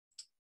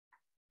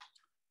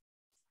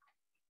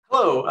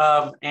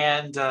Hello,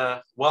 and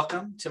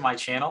welcome to my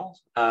channel,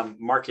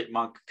 Market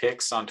Monk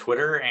Picks on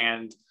Twitter.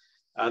 And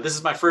this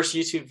is my first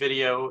YouTube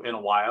video in a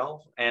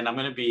while, and I'm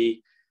going to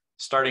be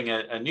starting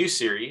a new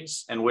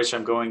series in which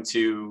I'm going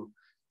to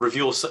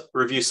review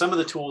some of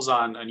the tools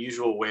on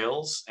unusual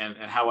whales and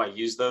how I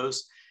use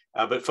those,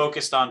 but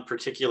focused on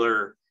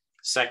particular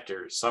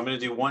sectors. So I'm going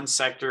to do one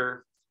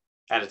sector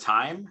at a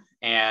time,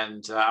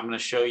 and I'm going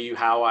to show you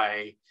how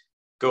I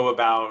go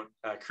about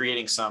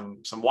creating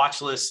some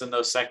watch lists in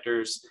those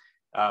sectors,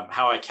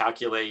 how I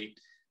calculate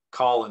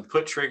call and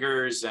put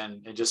triggers,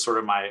 and just sort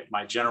of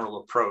my general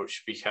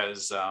approach,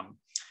 because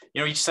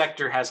each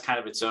sector has kind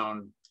of its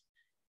own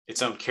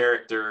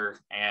character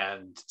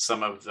and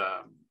some of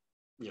the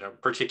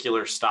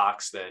particular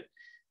stocks that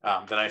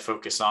I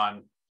focus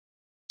on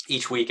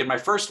each week. And my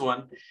first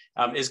one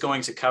is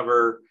going to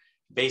cover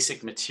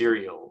basic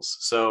materials.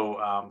 So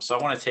I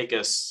want to take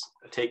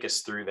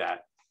us through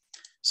that.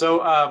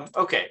 So,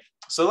 okay,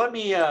 so let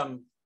me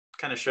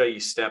kind of show you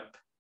step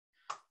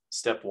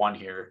one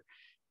here.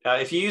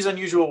 If you use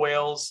unusual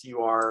whales,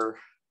 you are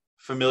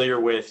familiar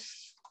with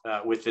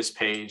this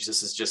page.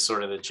 This is just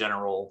sort of the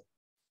general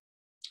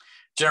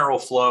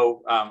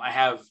flow. I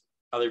have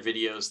other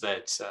videos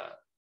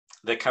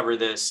that cover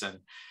this and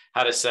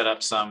how to set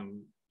up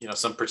some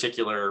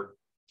particular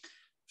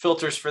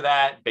filters for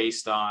that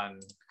based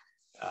on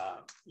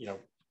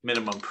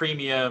minimum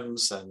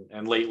premiums,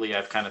 and lately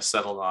I've kind of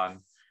settled on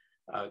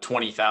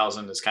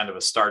 20,000 is kind of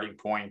a starting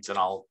point, and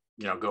I'll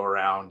go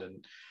around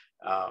and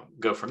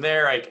go from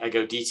there. I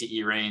go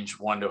DTE range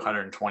 1 to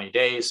 120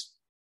 days,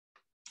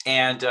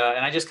 and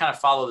I just kind of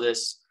follow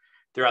this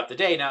throughout the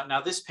day.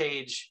 Now this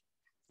page,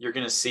 you're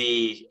going to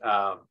see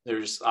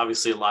there's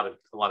obviously a lot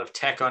of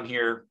tech on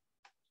here.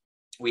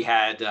 We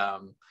had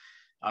on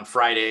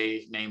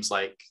Friday names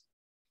like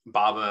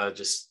Baba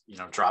just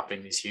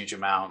dropping these huge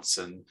amounts,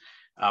 and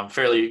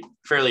fairly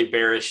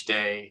bearish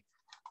day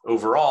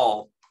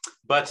overall.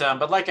 But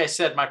like I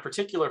said, my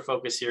particular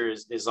focus here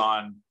is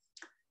on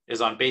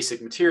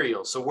basic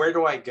materials. So where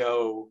do I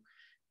go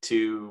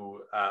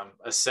to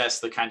assess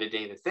the kind of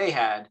day that they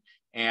had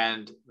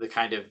and the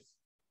kind of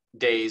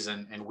days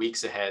and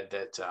weeks ahead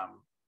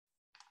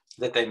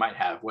that they might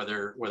have,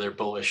 whether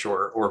bullish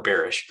or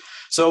bearish.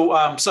 So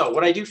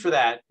what I do for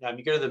that,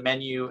 you go to the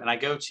menu and I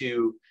go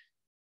to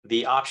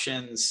the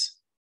options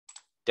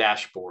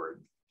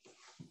dashboard.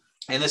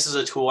 And this is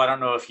a tool, I don't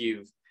know if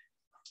you've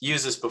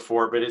used this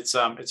before, but it's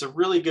a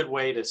really good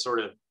way to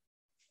sort of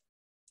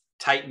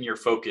tighten your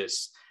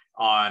focus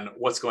on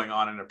what's going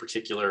on in a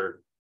particular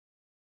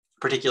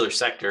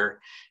sector.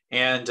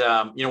 And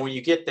when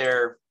you get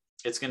there,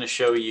 it's going to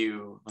show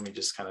you, let me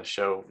just kind of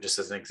show just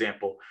as an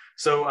example.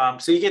 So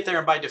you get there,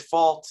 and by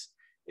default,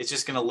 it's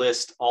just going to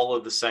list all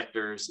of the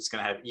sectors. It's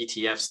going to have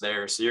ETFs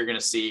there. So you're going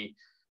to see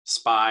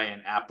SPY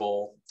and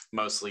Apple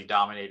mostly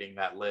dominating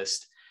that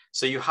list.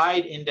 So you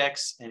hide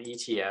index and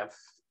ETF,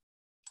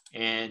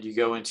 and you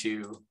go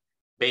into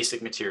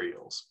basic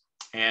materials,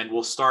 and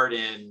we'll start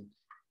in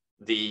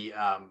the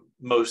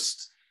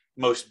most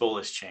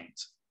bullish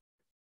chains.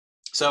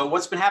 So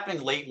what's been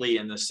happening lately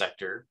in this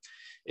sector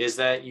is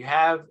that you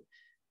have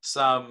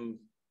some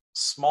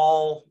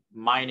small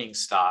mining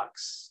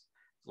stocks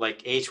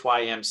like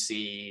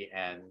HYMC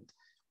and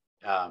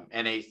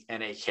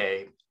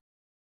NAK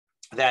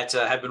that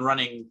have been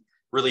running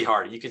really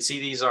hard. You can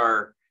see these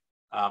are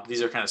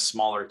kind of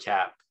smaller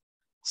cap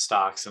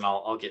stocks, and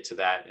I'll get to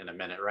that in a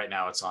minute. Right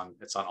now it's on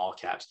all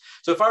caps.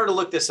 So if I were to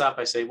look this up,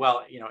 I say,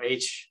 well,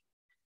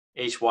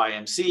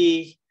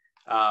 HYMC,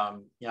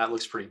 it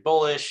looks pretty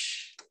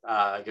bullish.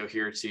 I go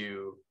here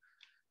to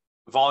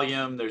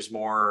volume. There's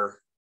more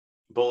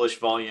bullish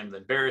volume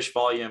than bearish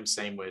volume.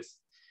 Same with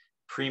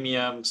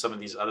premium. Some of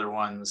these other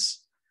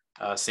ones,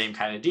 same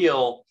kind of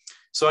deal.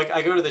 So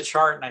I go to the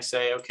chart and I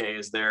say, okay,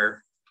 is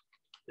there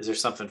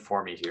something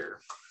for me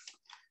here?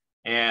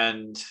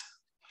 And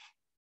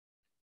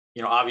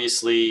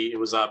obviously it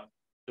was up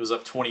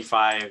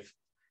 25%.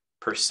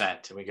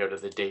 And we go to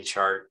the day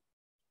chart,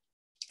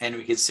 and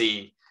we can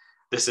see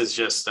this is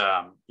just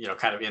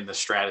kind of in the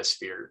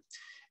stratosphere.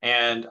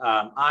 And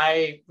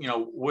I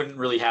wouldn't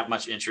really have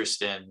much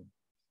interest in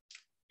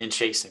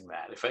chasing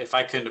that. If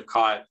I couldn't have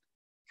caught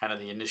kind of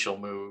the initial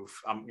move,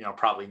 I'm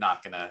probably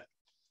not gonna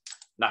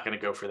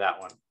go for that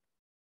one.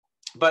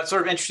 But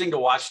sort of interesting to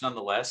watch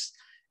nonetheless.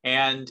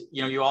 And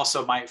you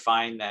also might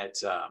find that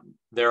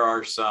there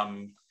are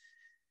some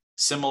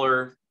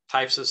similar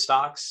types of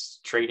stocks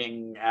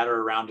trading at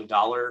or around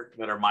 $1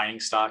 that are mining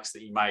stocks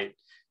that you might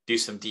do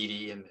some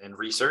DD and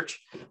research.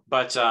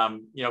 But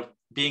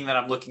being that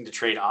I'm looking to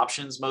trade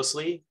options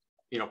mostly,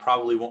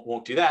 probably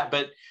won't do that.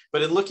 But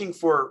in looking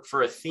for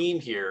a theme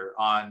here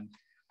on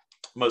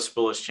most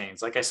bullish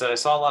chains, like I said, I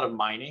saw a lot of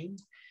mining,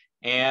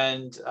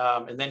 and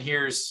then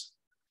here's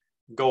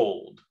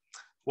gold.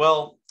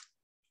 Well,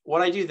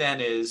 what I do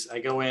then is I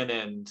go in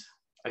and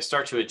I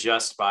start to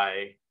adjust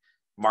by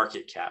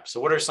market cap. So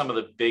what are some of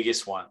the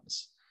biggest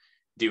ones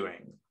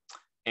doing?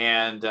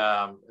 And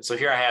so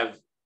here I have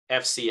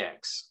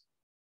FCX.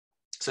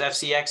 So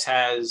FCX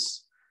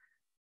has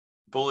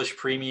bullish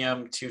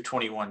premium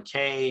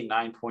 221K,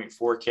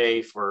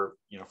 9.4K for,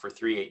 for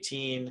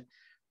 318,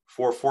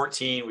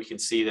 414. We can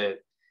see that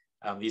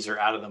these are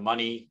out of the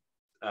money,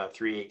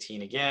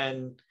 318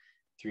 again,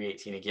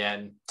 318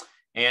 again.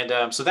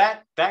 And so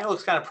that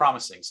looks kind of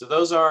promising. So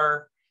those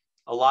are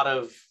a lot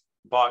of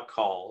bought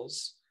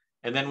calls.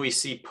 And then we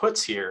see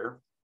puts here,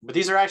 but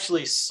these are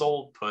actually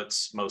sold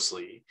puts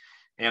mostly.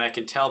 And I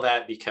can tell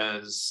that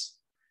because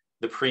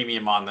the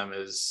premium on them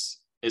is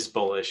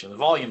bullish and the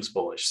volume's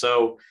bullish.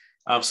 So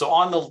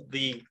on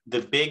the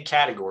big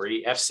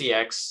category,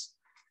 FCX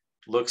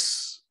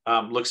looks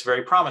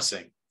very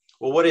promising.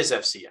 Well, what is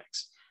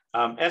FCX?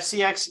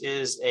 FCX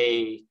is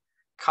a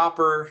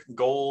copper,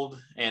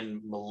 gold,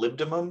 and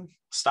molybdenum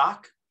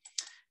stock,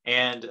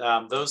 and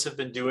those have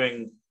been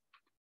doing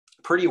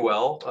pretty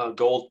well.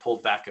 Gold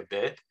pulled back a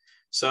bit.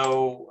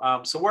 So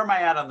where am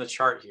I at on the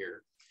chart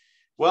here?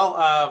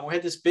 Well, we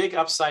had this big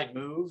upside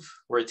move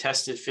where it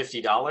tested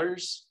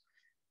 $50.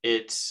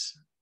 It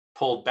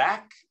pulled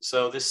back.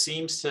 So this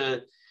seems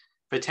to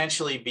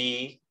potentially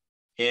be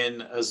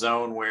in a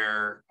zone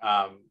where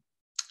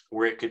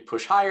it could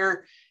push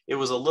higher. It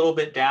was a little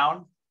bit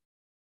down.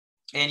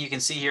 And you can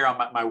see here on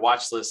my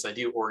watch list, I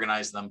do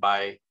organize them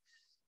by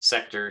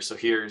sector. So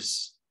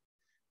here's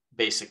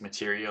basic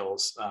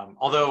materials.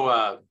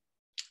 Although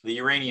the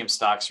uranium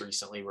stocks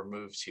recently were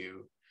moved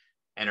to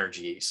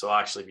energy. So I'll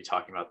actually be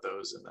talking about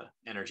those in the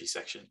energy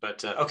section.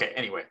 But okay,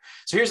 anyway,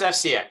 so here's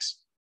FCX.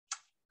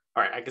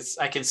 All right,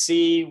 I can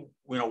see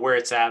where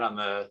it's at on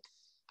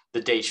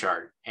the day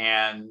chart,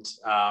 and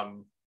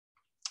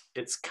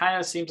it's kind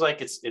of seems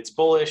like it's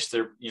bullish.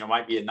 There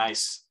might be a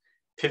nice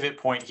pivot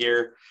point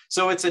here.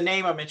 So it's a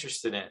name I'm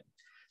interested in.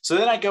 So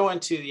then I go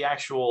into the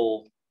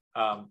actual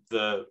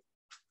the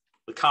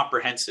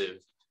comprehensive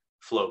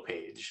flow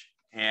page,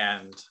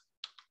 and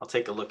I'll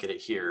take a look at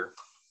it here.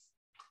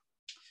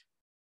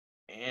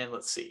 And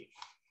let's see.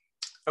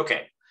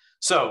 Okay,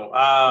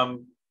 so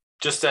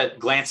just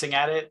glancing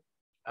at it,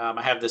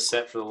 I have this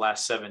set for the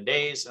last 7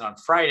 days, and on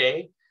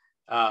Friday,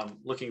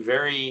 looking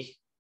very,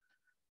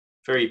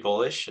 very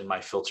bullish in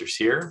my filters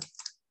here.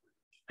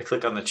 I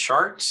click on the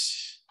chart,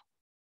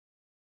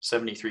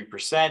 73%,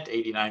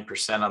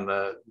 89% on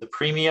the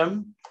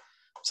premium.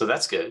 So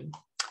that's good.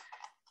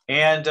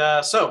 And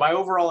so my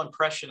overall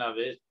impression of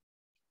it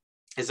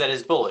is that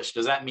it's bullish.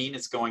 Does that mean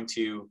it's going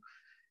to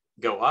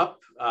go up?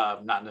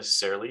 Not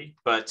necessarily,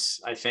 but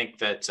I think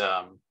that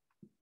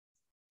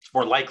it's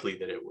more likely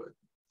that it would,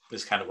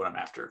 is kind of what I'm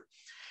after.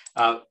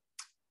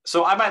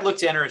 So I might look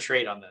to enter a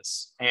trade on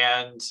this,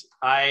 and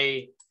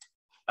I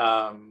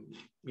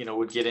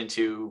would get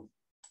into,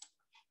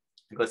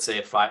 let's say,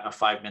 a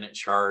 5-minute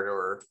chart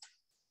or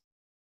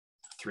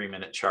a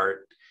 3-minute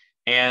chart.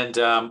 And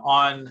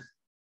on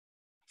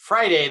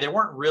Friday, there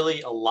weren't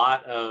really a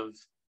lot of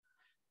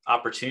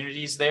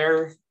opportunities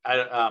there. I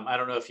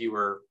don't know if you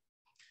were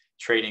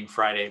trading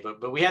Friday,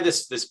 but we had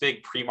this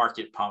big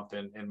pre-market pump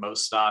in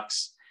most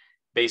stocks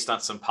based on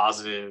some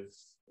positive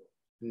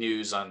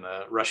news on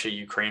the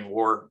Russia-Ukraine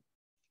war.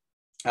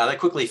 That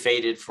quickly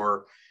faded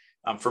for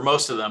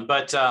most of them.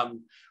 But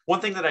one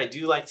thing that I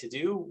do like to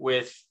do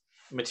with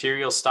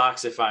material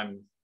stocks, if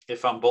I'm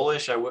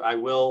bullish, I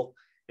will,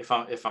 if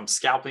I'm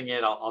scalping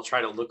it, I'll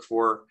try to look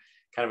for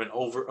kind of an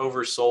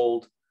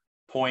oversold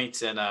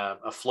point, and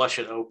a flush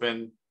at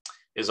open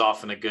is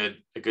often a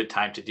good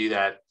time to do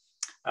that.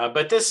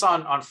 But this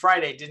on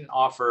Friday didn't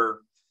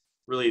offer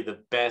really the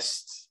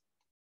best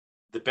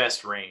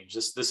range.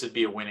 This would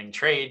be a winning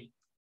trade,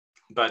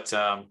 but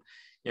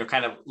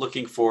kind of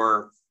looking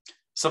for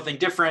something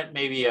different,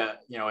 maybe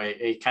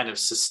a kind of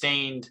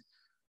sustained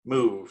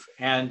move,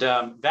 and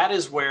that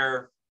is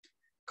where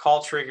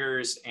call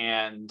triggers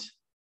and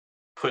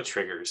put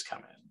triggers come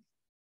in.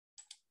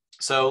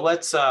 So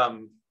let's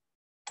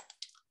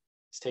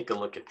take a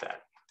look at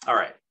that. All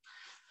right.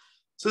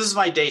 So this is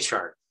my day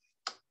chart.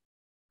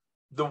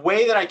 The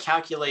way that I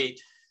calculate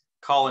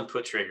call and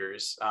put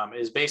triggers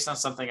is based on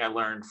something I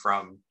learned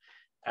from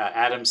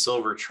Adam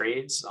Silver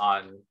Trades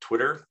on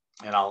Twitter,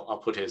 and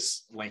I'll put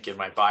his link in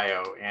my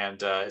bio.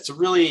 And it's a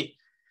really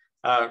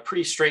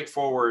pretty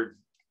straightforward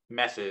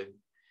method,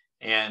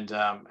 and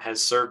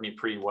has served me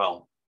pretty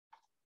well.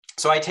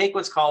 So I take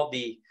what's called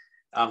the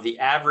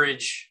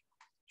average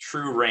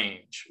true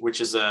range, which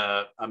is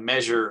a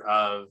measure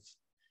of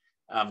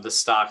the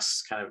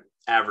stock's kind of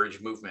average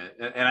movement.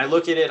 And I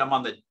look at it, I'm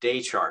on the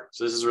day chart.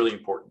 So this is really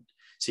important.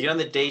 So you get on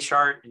the day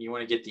chart and you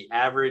want to get the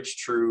average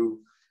true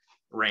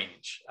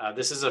range.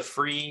 This is a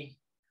free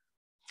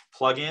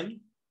plugin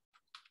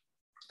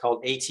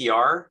called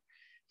ATR.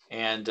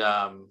 And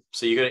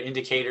so you go to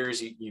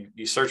indicators,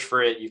 you search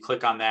for it, you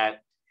click on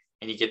that,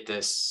 and you get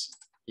this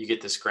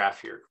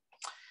graph here.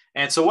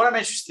 And so what I'm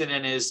interested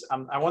in is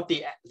I want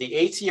the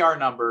ATR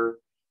number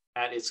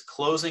at its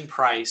closing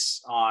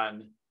price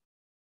on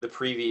the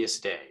previous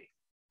day.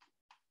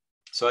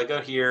 So I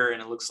go here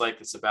and it looks like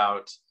it's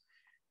about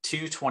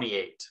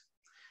 228.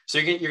 So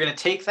you're going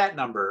to take that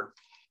number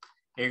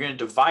and you're going to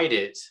divide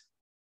it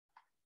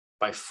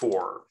by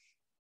 4,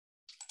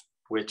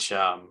 which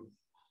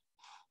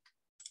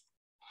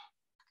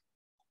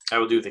I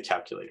will do the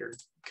calculator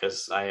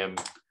because I am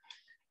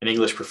an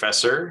English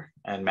professor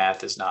and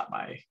math is not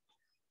my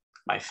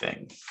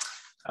thing.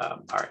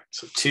 All right,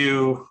 so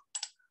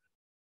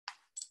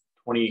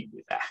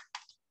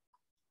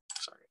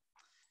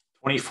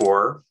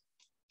 24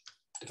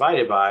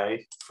 divided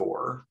by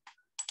 4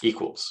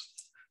 equals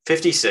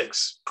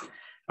 56.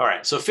 All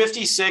right, so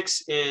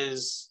 56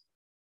 this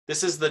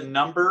is the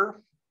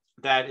number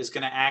that is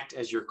going to act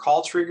as your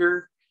call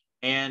trigger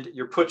and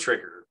your put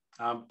trigger.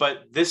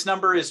 But this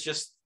number is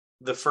just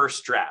the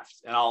first draft,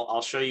 and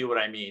I'll show you what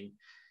I mean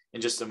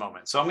in just a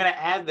moment. So I'm going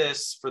to add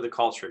this for the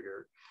call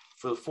trigger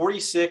for the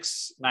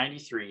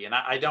 46.93, and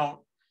I don't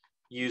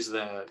use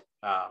the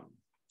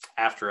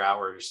after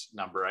hours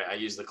number. I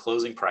use the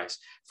closing price.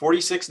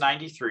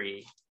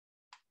 46.93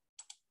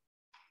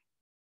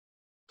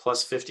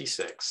 plus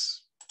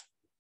 56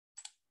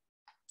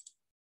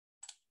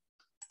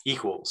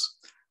 equals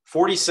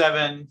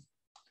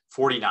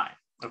 47.49.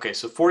 Okay,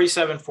 so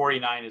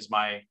 47.49 is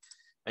my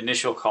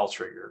initial call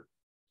trigger.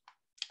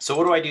 So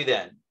what do I do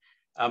then?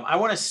 I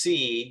want to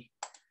see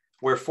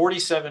where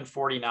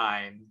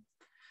 47.49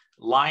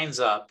 lines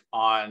up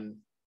on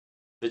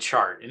the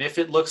chart, and if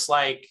it looks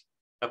like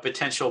a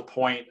potential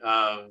point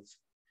of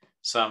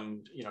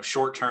some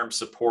short-term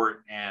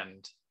support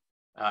and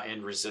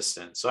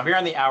resistance. So I'm here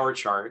on the hour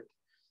chart.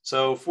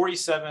 So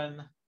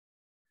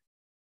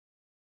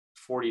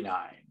 47.49.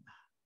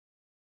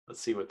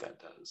 Let's see what that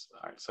does.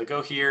 All right, so I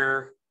go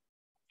here,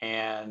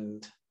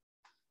 and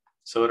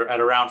so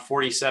at around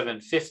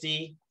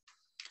 47.50,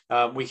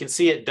 we can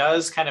see it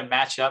does kind of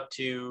match up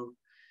to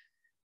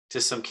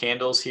some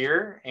candles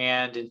here,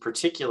 and in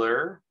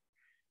particular,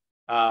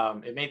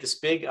 it made this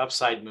big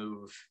upside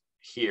move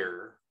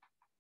here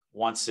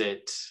once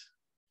it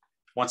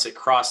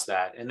crossed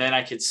that, and then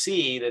I could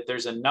see that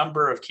there's a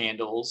number of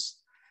candles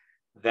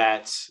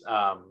that,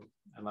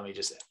 and let me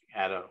just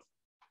add a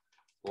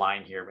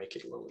line here, make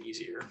it a little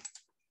easier.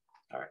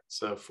 All right,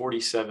 so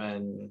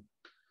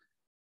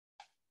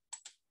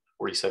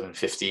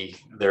 47.50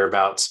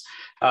 thereabouts.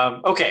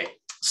 Okay,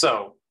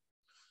 so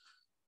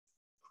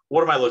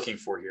what am I looking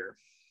for here?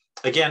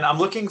 Again, I'm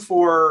looking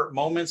for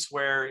moments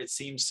where it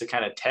seems to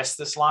kind of test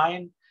this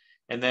line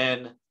and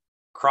then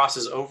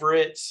crosses over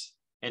it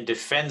and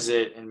defends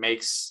it and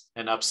makes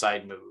an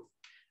upside move.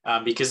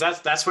 Because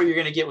that's what you're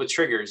going to get with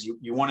triggers.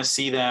 You want to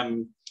see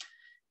them,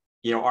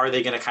 are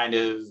they going to kind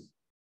of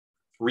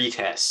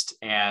retest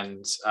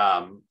and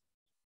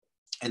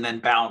then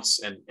bounce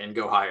and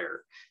go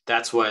higher?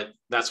 That's what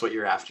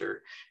you're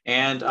after.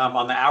 And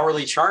on the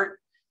hourly chart,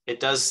 it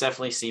does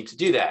definitely seem to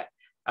do that.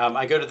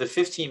 I go to the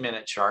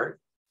 15-minute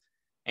chart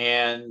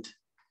and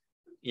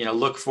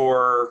look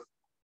for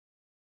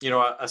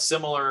a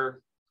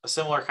similar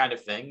kind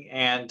of thing,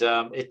 and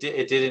it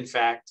did in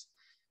fact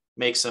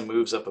make some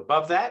moves up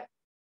above that.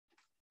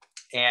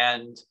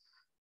 And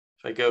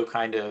if I go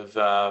kind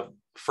of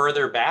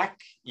further back,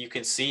 you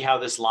can see how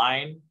this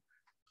line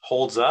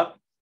holds up,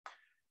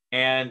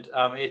 and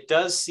it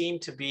does seem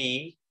to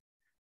be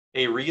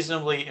a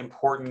reasonably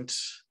important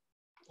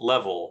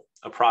level,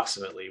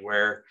 approximately,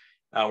 where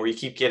you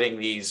keep getting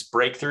these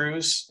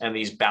breakthroughs and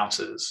these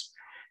bounces,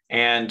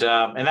 and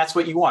that's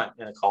what you want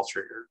in a call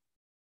trigger.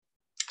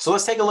 So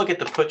let's take a look at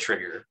the put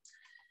trigger.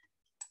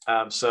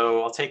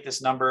 So I'll take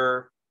this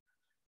number,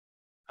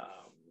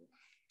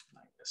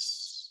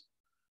 minus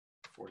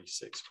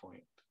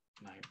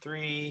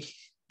 46.93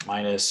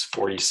 minus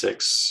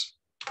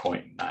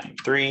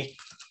 46.93,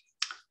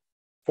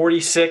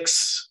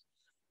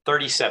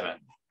 46.37.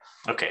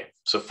 Okay,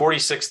 so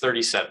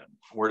 46.37.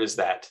 Where does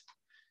that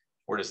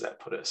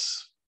put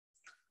us?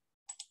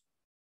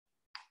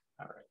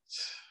 All right,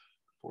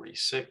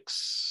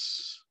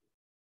 46.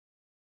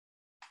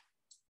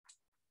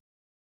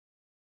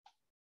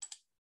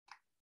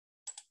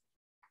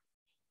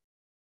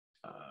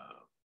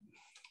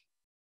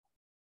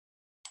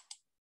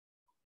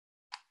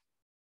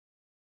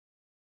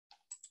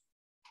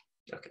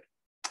 Okay.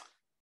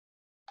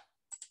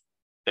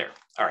 There.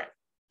 All right.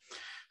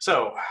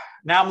 So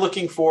now I'm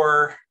looking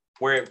for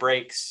where it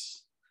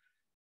breaks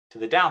to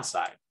the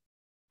downside.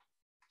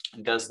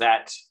 And does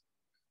that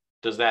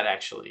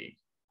actually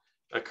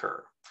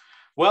occur?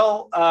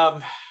 Well,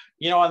 on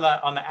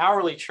the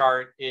hourly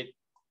chart, it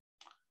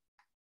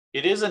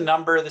is a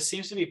number that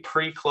seems to be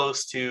pretty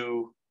close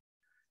to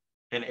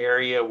an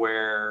area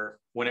where,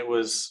 when it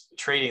was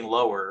trading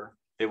lower,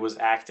 it was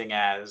acting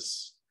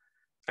as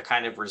a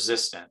kind of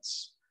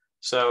resistance.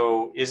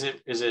 So is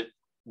it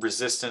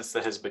resistance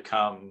that has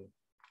become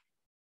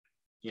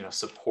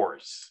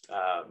support?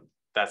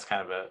 That's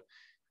kind of a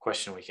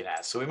question we can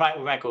ask. So we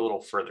might go a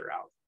little further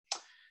out.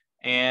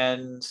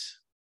 And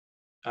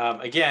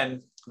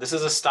again, this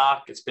is a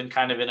stock. It's been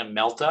kind of in a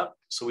melt up,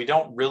 so we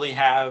don't really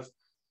have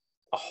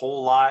a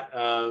whole lot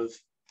of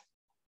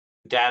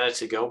data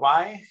to go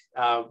by.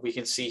 We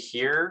can see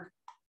here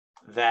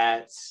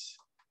that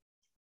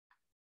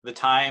the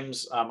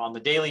times on the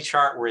daily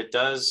chart where it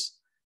does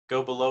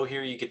go below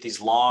here, you get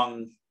these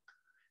long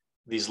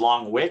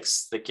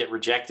wicks that get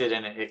rejected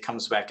and it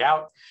comes back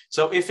out.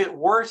 So if it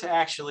were to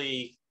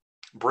actually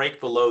break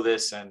below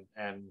this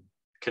and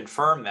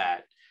confirm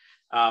that,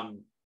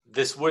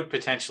 this would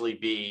potentially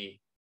be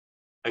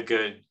a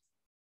good,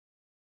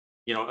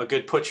 a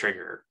good put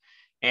trigger.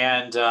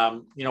 And,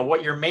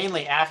 what you're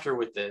mainly after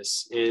with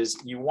this is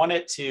you want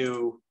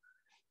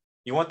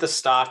the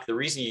stock, the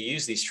reason you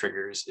use these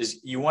triggers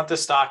is you want the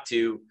stock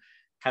to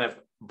kind of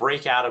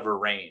break out of a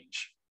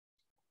range.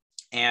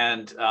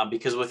 And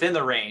because within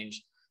the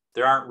range,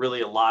 there aren't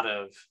really a lot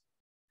of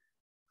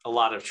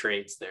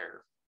trades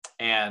there.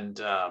 And,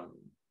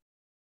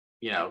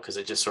 because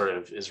it just sort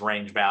of is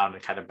range bound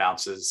and kind of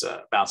bounces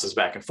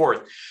back and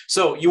forth.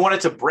 So you want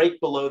it to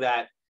break below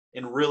that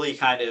and really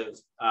kind of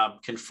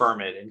confirm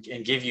it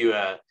and give you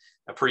a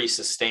pretty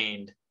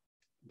sustained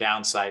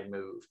downside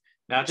move.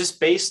 Now,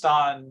 just based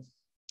on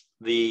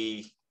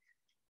the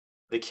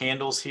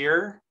candles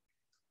here,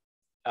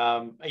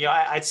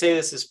 I'd say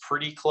this is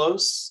pretty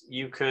close.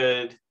 You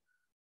could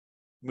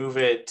move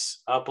it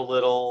up a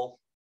little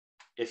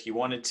if you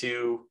wanted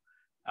to,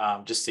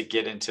 just to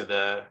get into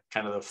the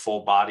kind of the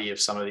full body of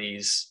some of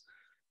these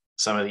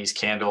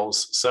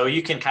candles. So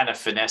you can kind of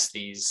finesse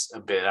these a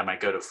bit. I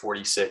might go to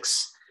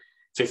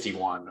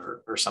 46.51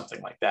 or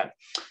something like that.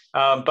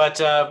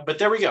 But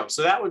there we go.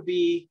 So that would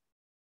be,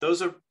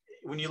 those are,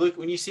 when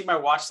you see my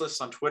watch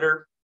list on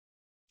Twitter,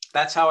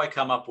 that's how I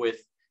come up with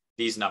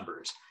these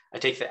numbers. I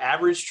take the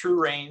average true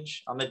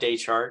range on the day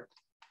chart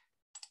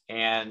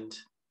and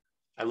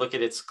I look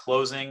at its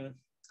closing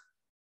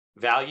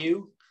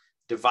value,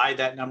 divide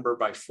that number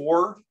by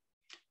 4,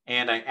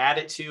 and I add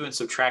it to and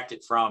subtract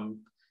it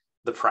from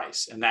the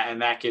price. And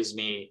that gives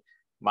me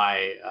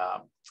my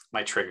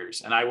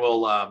triggers. And I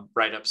will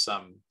write up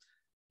some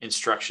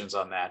instructions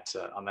on that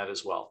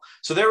as well.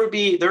 So there would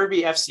be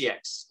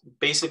FCX,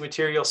 basic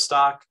material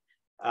stock.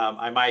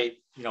 I might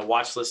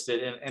watch list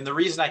it, and the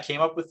reason I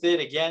came up with it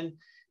again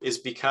is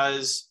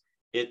because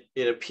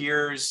it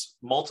appears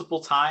multiple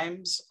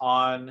times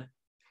on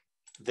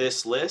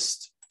this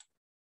list,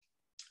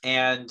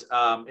 and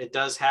it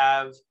does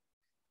have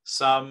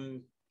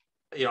some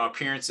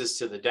appearances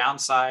to the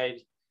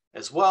downside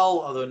as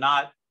well, although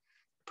not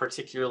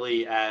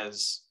particularly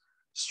as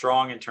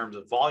strong in terms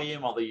of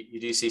volume, although you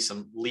do see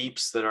some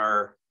leaps that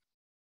are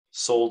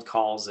sold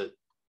calls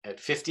at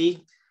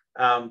 50.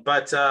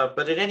 But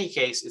in any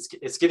case,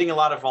 it's getting a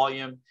lot of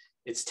volume.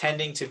 It's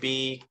tending to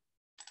be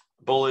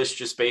bullish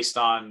just based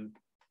on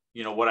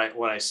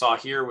what I saw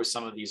here with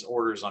some of these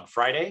orders on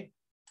Friday.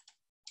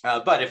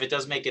 But if it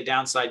does make a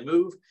downside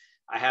move,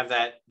 I have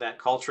that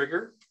call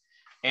trigger.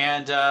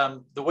 And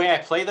the way I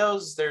play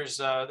those, there's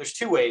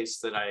 2 ways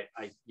that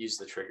I use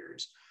the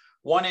triggers.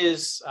 One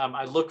is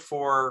I look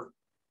for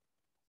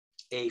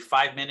a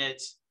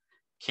 5-minute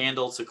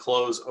candle to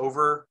close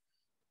over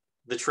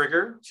the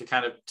trigger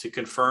to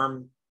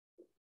confirm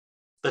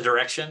the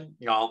direction.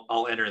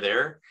 I'll enter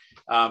there.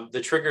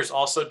 The triggers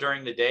also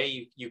during the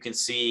day, you can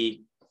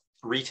see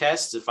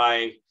retests. If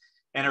I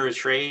enter a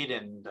trade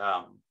and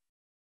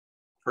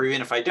or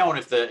even if I don't,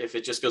 if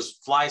it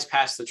just flies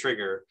past the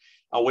trigger,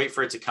 I'll wait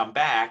for it to come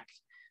back.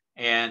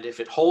 And if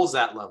it holds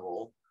that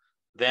level,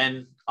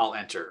 then I'll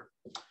enter.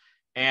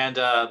 And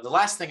the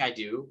last thing I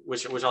do,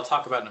 which I'll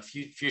talk about in a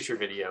future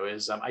video,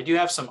 is I do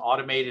have some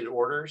automated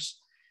orders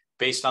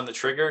based on the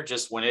trigger.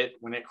 Just when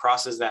it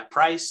crosses that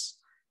price,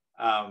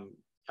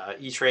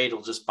 E-Trade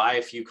will just buy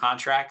a few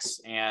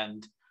contracts,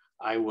 and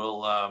I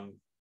will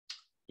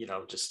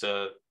just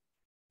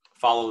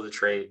follow the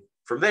trade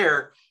from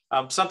there.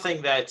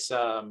 Something that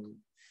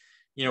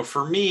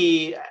for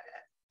me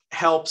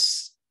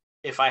helps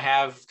if I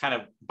have kind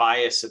of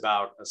bias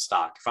about a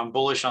stock. If I'm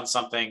bullish on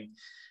something,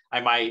 I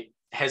might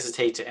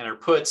hesitate to enter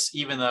puts,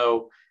 even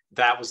though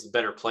that was the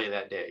better play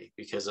that day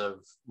because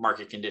of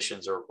market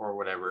conditions or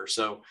whatever.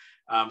 So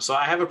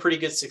I have a pretty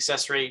good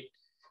success rate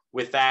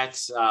with that.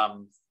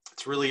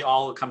 It's really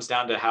all, it comes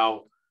down to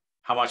how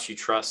much you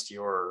trust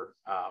your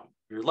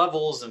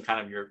levels and kind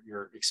of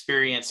your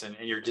experience and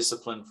your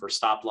discipline for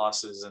stop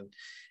losses and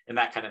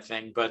that kind of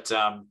thing. But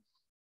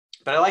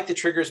I like the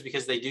triggers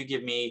because they do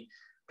give me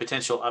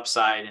potential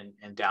upside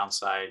and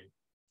downside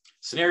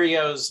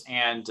scenarios,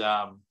 and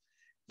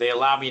they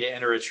allow me to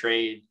enter a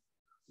trade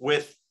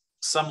with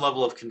some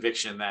level of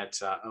conviction that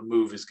a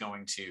move is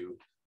going to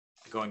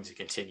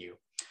continue.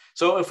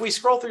 So if we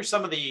scroll through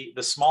some of the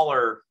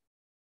smaller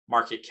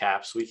market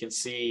caps, we can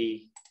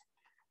see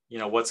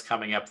what's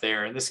coming up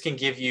there, and this can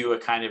give you a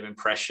kind of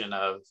impression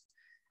of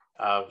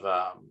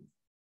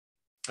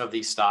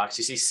these stocks.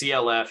 You see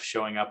CLF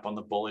showing up on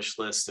the bullish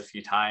list a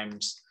few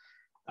times.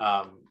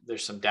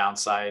 There's some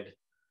downside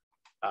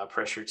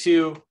pressure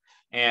too.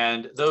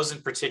 And those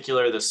in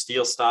particular, the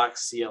steel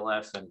stocks,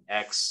 CLF and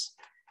X,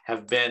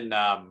 have been,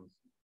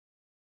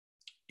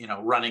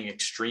 running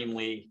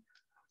extremely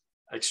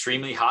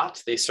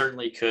hot. They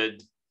certainly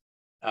could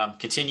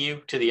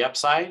continue to the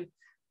upside,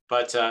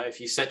 but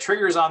if you set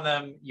triggers on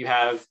them, you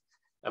have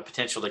a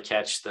potential to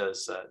catch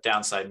those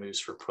downside moves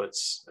for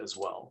puts as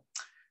well.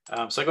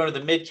 So I go to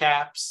the mid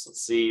caps.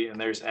 Let's see, and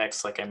there's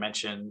X, like I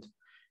mentioned.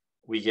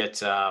 We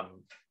get a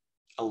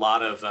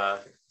lot of the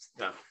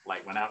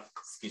light went out.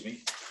 Excuse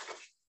me.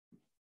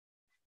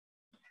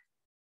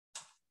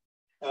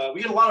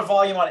 We get a lot of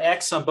volume on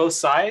X on both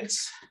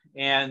sides.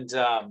 And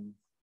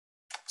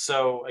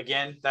so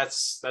again,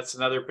 that's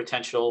another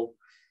potential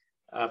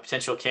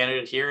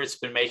candidate here. It's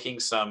been making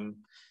some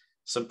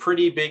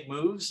pretty big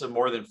moves of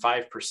more than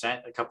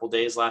 5% a couple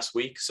days last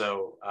week.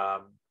 So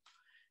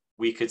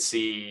we could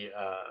see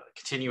a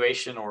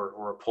continuation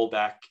or a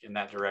pullback in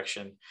that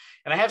direction.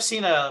 And I have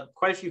seen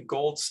quite a few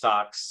gold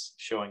stocks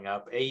showing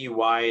up.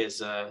 AUY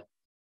is a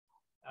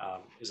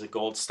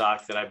gold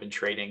stock that I've been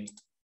trading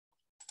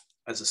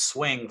as a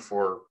swing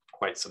for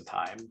quite some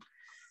time.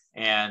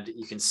 And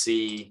you can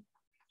see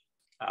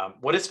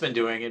what it's been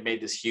doing. It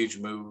made this huge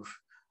move,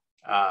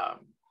 kind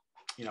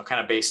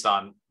of based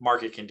on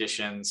market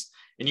conditions.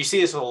 And you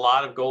see this with a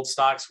lot of gold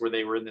stocks where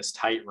they were in this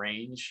tight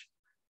range,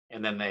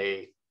 and then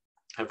they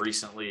have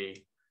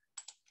recently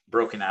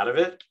broken out of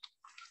it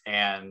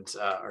and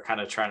are kind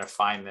of trying to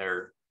find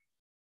their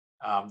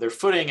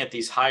footing at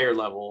these higher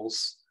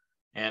levels.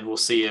 And we'll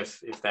see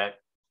if that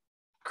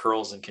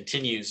curls and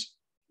continues.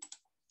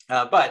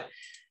 But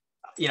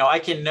I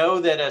can know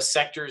that a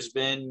sector's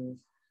been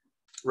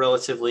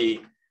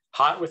relatively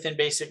hot within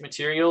basic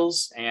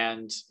materials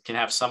and can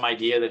have some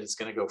idea that it's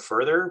going to go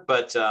further.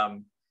 But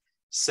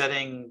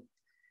setting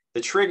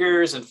the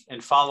triggers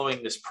and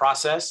following this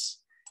process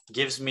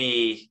gives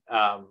me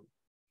an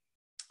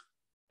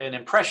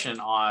impression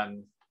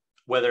on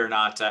whether or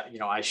not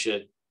I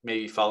should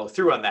maybe follow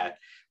through on that.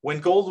 When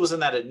gold was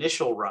in that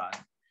initial run,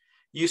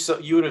 you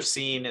would have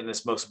seen in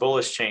this most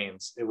bullish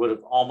chains, it would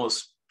have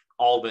almost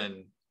all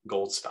been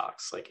gold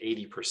stocks, like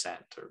 80%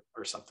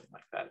 or something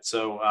like that.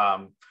 So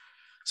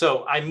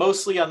so I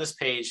mostly on this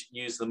page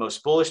use the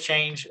most bullish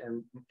change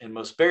and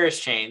most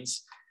bearish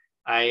chains.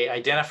 I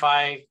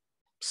identify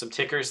some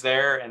tickers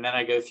there, and then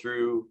I go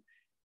through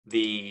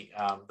the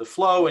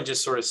flow and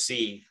just sort of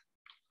see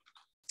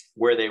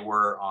where they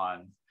were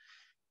on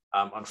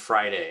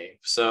Friday.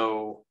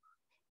 So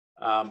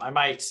I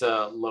might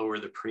lower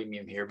the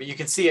premium here, but you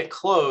can see at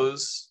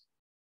close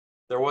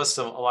there was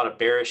a lot of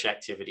bearish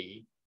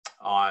activity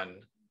on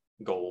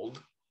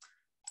gold.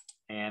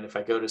 And if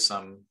I go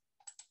to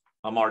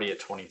I'm already at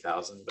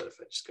 20,000, but if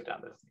I just go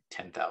down to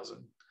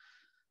 10,000,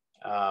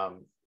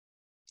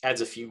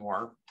 adds a few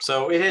more.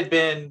 So it had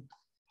been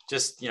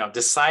just,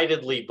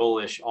 decidedly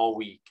bullish all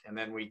week. And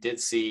then we did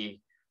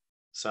see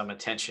some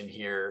attention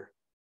here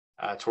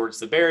towards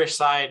the bearish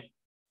side.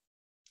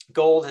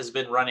 Gold has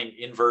been running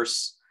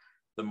inverse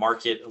the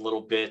market a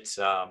little bit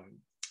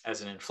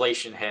as an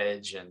inflation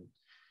hedge and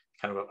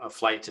kind of a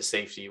flight to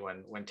safety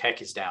when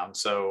tech is down.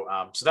 So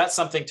that's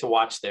something to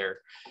watch there.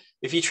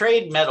 If you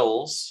trade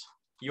metals,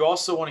 you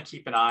also want to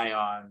keep an eye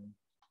on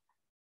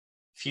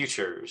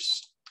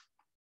futures.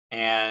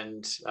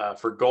 And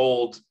for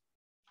gold,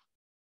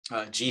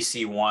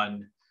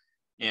 GC1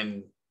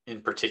 in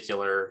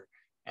particular,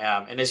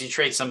 and as you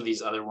trade some of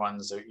these other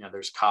ones,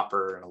 there's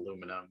copper and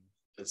aluminum,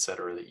 et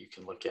cetera, that you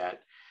can look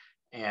at.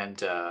 And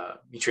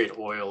you trade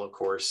oil, of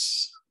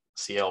course.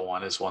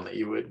 CL1 is one that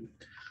you would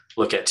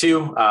look at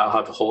too. I'll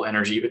have a whole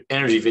energy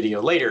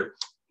video later.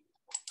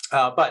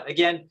 But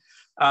again,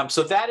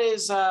 so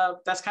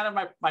that's kind of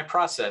my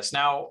process.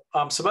 Now,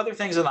 some other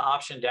things on the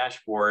option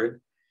dashboard,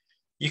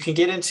 you can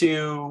get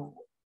into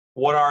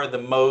what are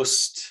the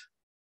most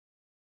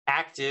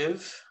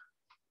active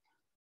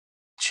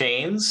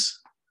chains.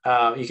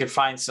 You can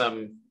find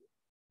some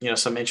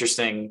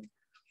interesting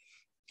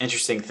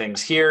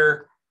things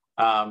here,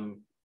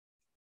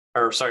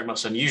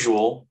 most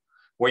unusual,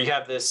 where you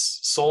have this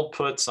sold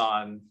puts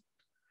on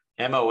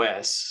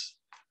MOS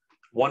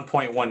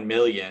 1.1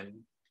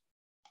 million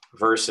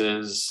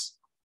versus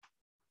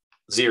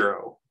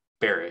 0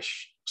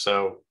 bearish.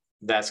 So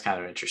that's kind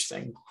of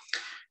interesting.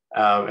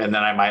 And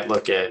then I might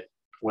look at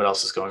what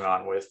else is going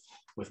on with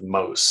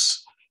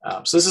MOS.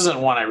 So this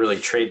isn't one I really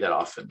trade that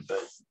often,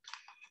 but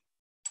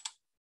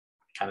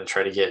kind of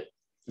try to get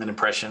an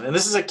impression. And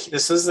this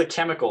is a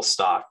chemical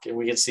stock, and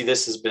we can see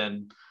this has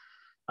been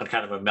on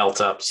kind of a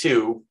melt up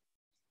too.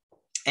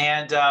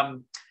 And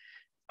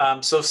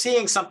so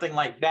seeing something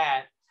like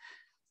that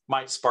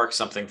might spark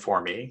something for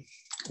me,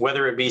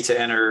 whether it be to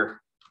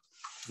enter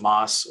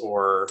MOS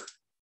or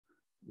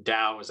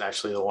Dow is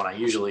actually the one I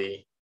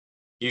usually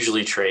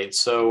trade.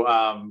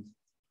 So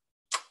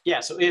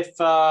so if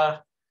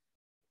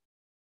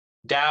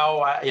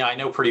Dow, I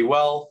know pretty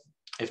well,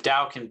 if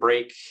Dow can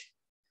break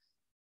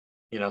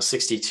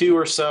 62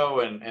 or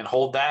so and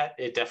hold that,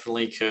 it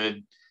definitely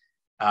could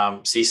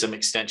see some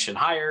extension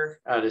higher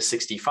to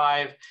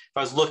 65. If I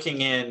was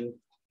looking in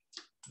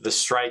the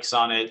strikes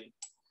on it,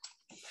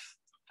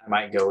 I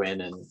might go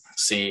in and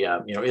see,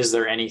 is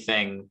there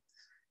anything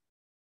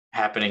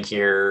happening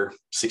here?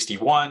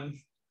 61.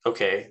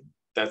 Okay,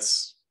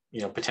 that's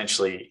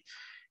potentially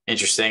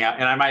interesting,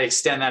 and I might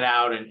extend that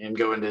out and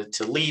go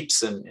into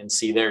leaps and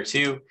see there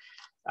too.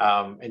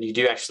 And you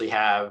do actually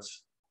have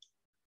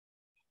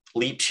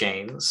leap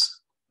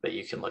chains that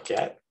you can look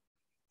at.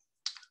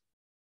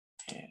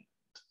 And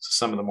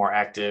some of the more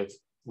active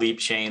leap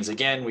chains,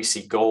 again, we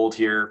see gold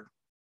here.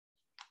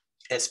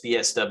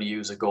 SBSW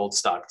is a gold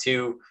stock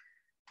too.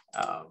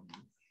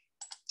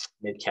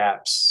 Mid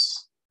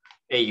caps,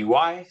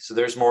 AUY. So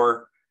there's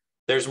more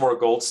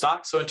gold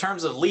stocks. So in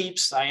terms of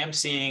leaps, I am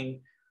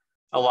seeing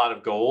a lot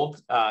of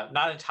gold.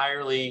 Not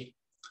entirely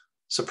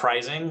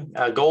surprising.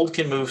 Gold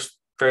can move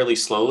fairly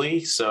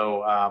slowly,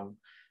 so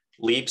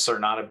leaps are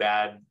not a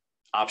bad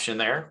option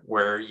there,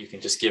 where you can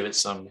just give it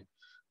some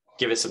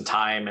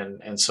time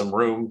and some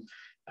room.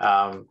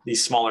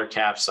 These smaller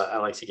caps, I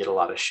like to get a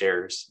lot of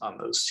shares on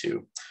those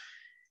too.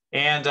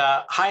 And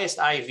highest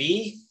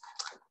IV,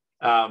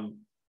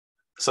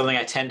 something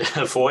I tend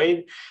to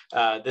avoid.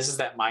 This is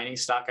that mining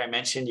stock I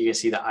mentioned. You can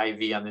see the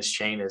IV on this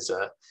chain is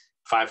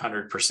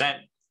 500%,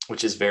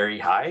 which is very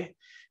high.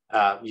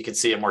 You can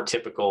see a more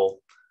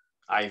typical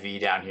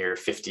IV down here,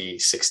 50,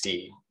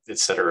 60,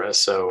 etc.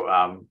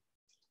 So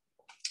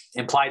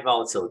implied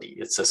volatility.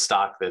 It's a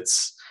stock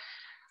that's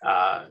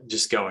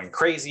just going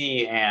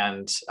crazy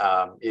and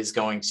is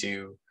going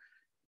to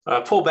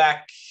pull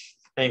back,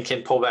 and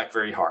can pull back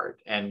very hard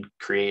and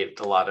create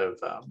a lot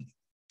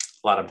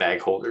of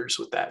bag holders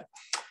with that.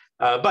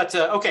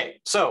 Okay,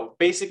 so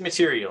basic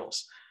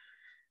materials.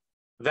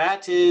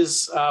 That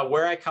is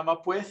where I come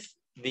up with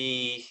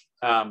the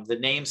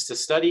names to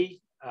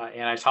study,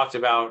 and I talked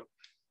about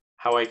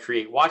how I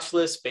create watch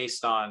lists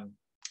based on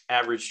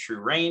average true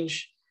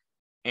range,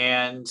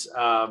 and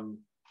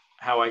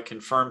how I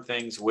confirm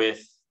things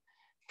with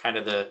kind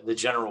of the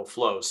general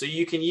flow. So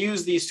you can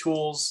use these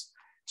tools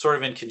sort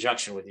of in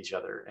conjunction with each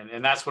other,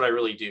 and that's what I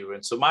really do.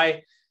 And so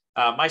my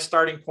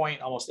starting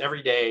point almost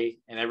every day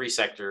in every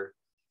sector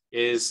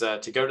is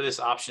to go to this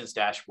options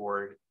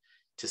dashboard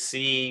to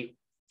see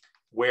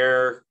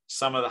where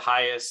some of the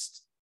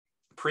highest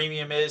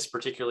premium is,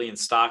 particularly in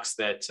stocks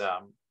that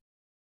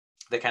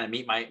kind of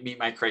meet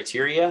my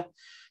criteria.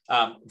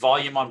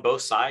 Volume on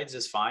both sides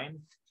is fine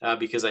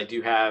because I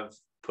do have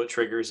put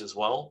triggers as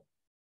well.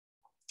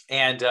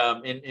 And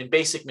in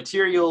basic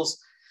materials,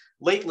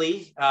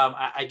 lately,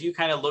 I do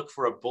kind of look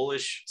for a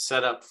bullish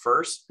setup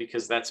first,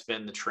 because that's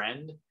been the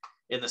trend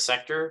in the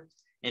sector.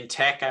 In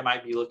tech, I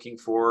might be looking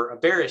for a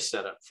bearish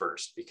setup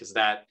first, because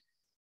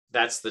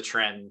that's the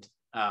trend.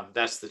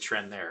 That's the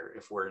trend there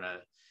if we're in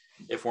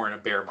a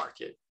bear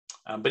market.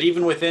 But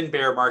even within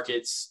bear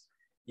markets,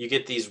 you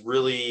get these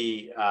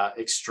really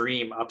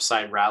extreme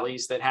upside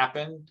rallies that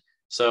happen.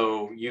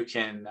 So you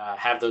can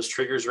have those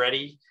triggers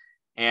ready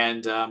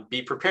and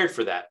be prepared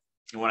for that.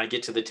 And when I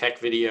get to the tech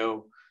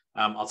video,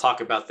 I'll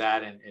talk about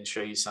that and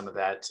show you some of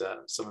that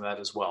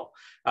as well.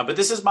 But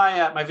this is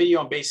my video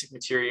on basic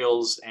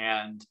materials,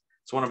 and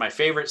it's one of my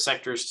favorite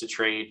sectors to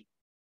trade.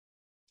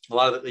 A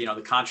lot of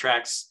the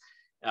contracts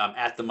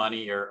at the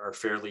money are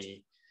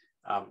fairly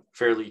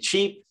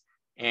cheap,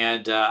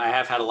 and I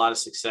have had a lot of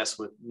success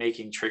with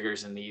making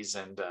triggers in these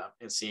and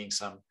seeing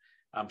some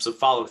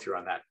follow through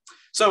on that.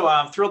 So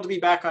I'm thrilled to be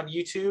back on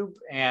YouTube,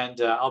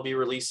 and I'll be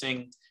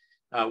releasing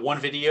one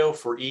video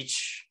for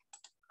each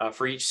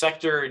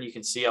sector, and you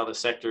can see all the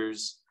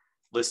sectors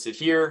listed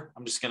here.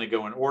 I'm just going to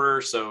go in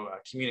order. So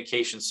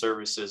communication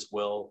services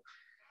will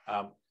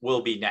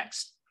be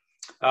next.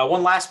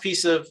 One last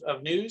piece of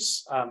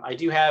news. I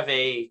do have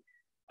a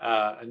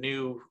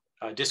new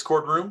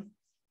Discord room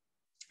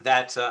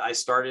that I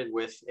started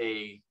with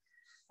a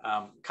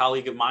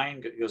colleague of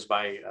mine. It goes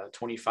by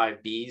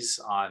 25Bs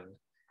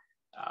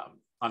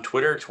on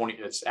Twitter.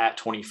 It's at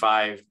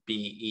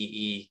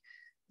 25BEEZ.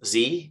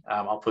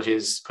 I'll put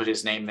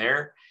his name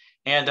there.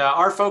 And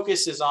our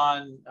focus is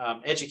on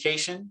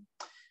education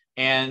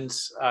and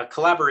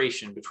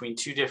collaboration between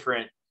two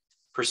different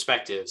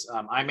perspectives.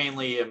 I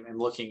mainly am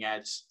looking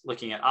at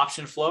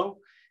option flow,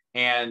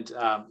 and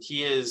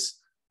he is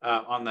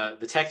on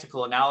the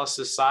technical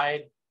analysis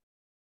side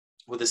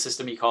with a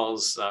system he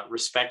calls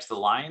Respect the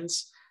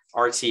Lines,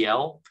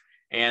 RTL.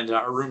 And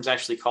our room's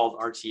actually called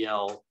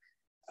RTL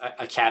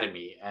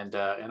Academy. And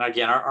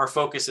again, our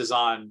focus is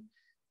on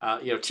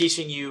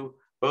teaching you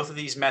both of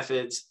these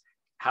methods,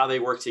 how they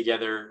work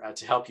together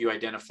to help you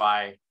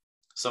identify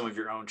some of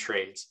your own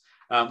trades.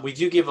 We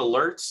do give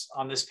alerts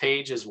on this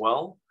page as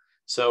well.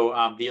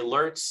 So the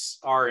alerts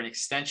are an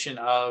extension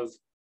of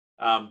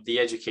the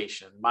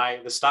education.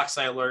 The stocks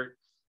I alert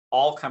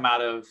all come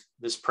out of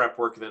this prep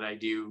work that I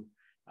do,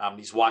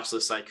 these watch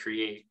lists I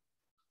create,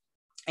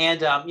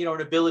 and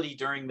an ability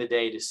during the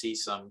day to see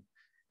some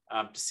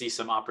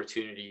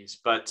opportunities.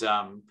 But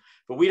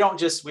we don't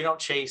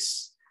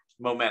chase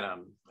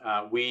momentum.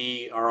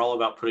 We are all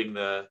about putting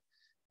the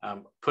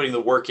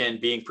work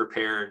in, being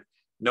prepared,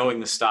 knowing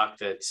the stock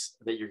that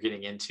you're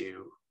getting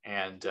into,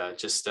 and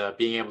just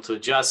being able to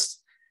adjust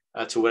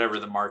to whatever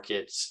the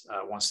market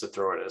wants to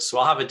throw at us. So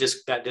I'll have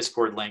that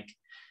Discord link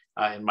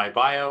in my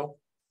bio.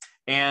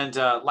 And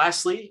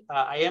lastly,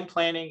 I am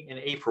planning in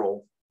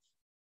April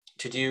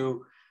to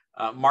do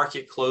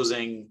market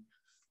closing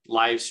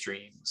live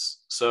streams.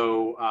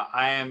 So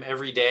I am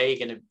every day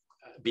going to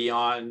be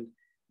on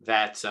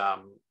that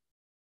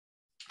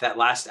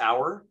last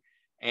hour,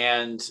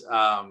 and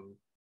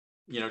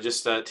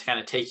just to kind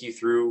of take you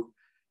through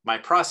my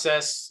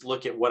process,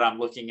 look at what I'm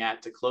looking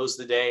at to close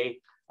the day.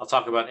 I'll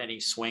talk about any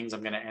swings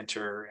I'm going to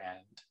enter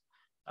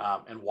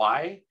and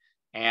why,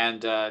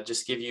 and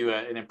just give you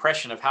an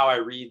impression of how I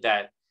read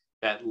that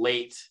that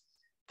late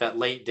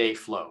day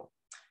flow.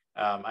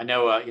 I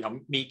know,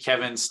 Meet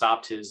Kevin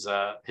stopped his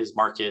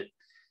market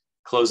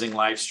closing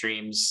live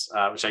streams,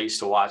 which I used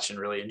to watch and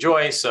really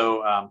enjoy.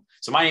 So,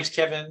 so my name's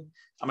Kevin.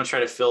 I'm going to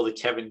try to fill the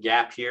Kevin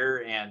gap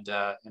here and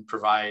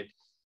provide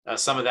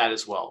some of that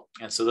as well.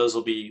 And so those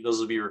will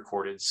be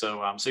recorded.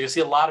 So, so you'll see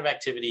a lot of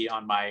activity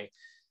on my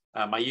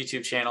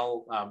YouTube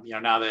channel.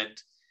 Now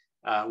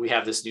that we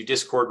have this new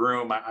Discord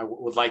room, I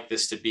would like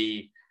this to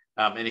be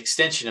an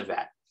extension of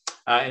that.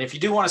 And if you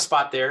do want a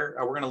spot there,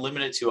 we're going to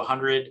limit it to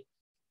 100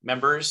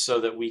 members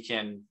so that we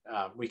can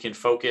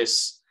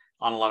focus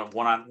on a lot of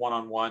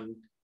one-on-one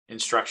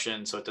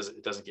instruction, so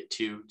it doesn't get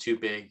too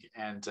big.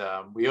 And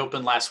we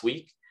opened last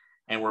week,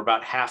 and we're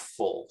about half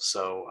full.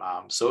 So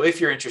so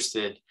if you're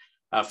interested,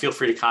 feel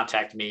free to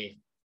contact me,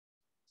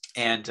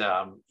 and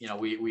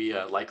we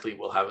likely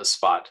will have a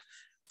spot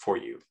for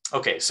you.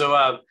 Okay,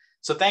 so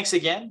so thanks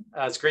again.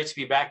 It's great to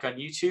be back on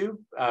YouTube.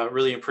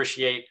 Really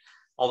appreciate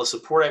all the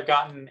support I've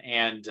gotten,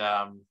 and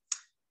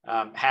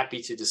I'm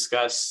happy to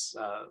discuss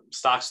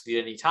stocks with you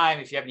at any time.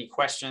 If you have any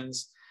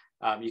questions,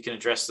 you can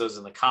address those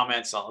in the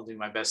comments. I'll do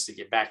my best to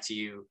get back to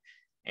you,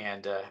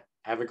 and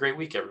have a great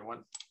week,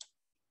 everyone.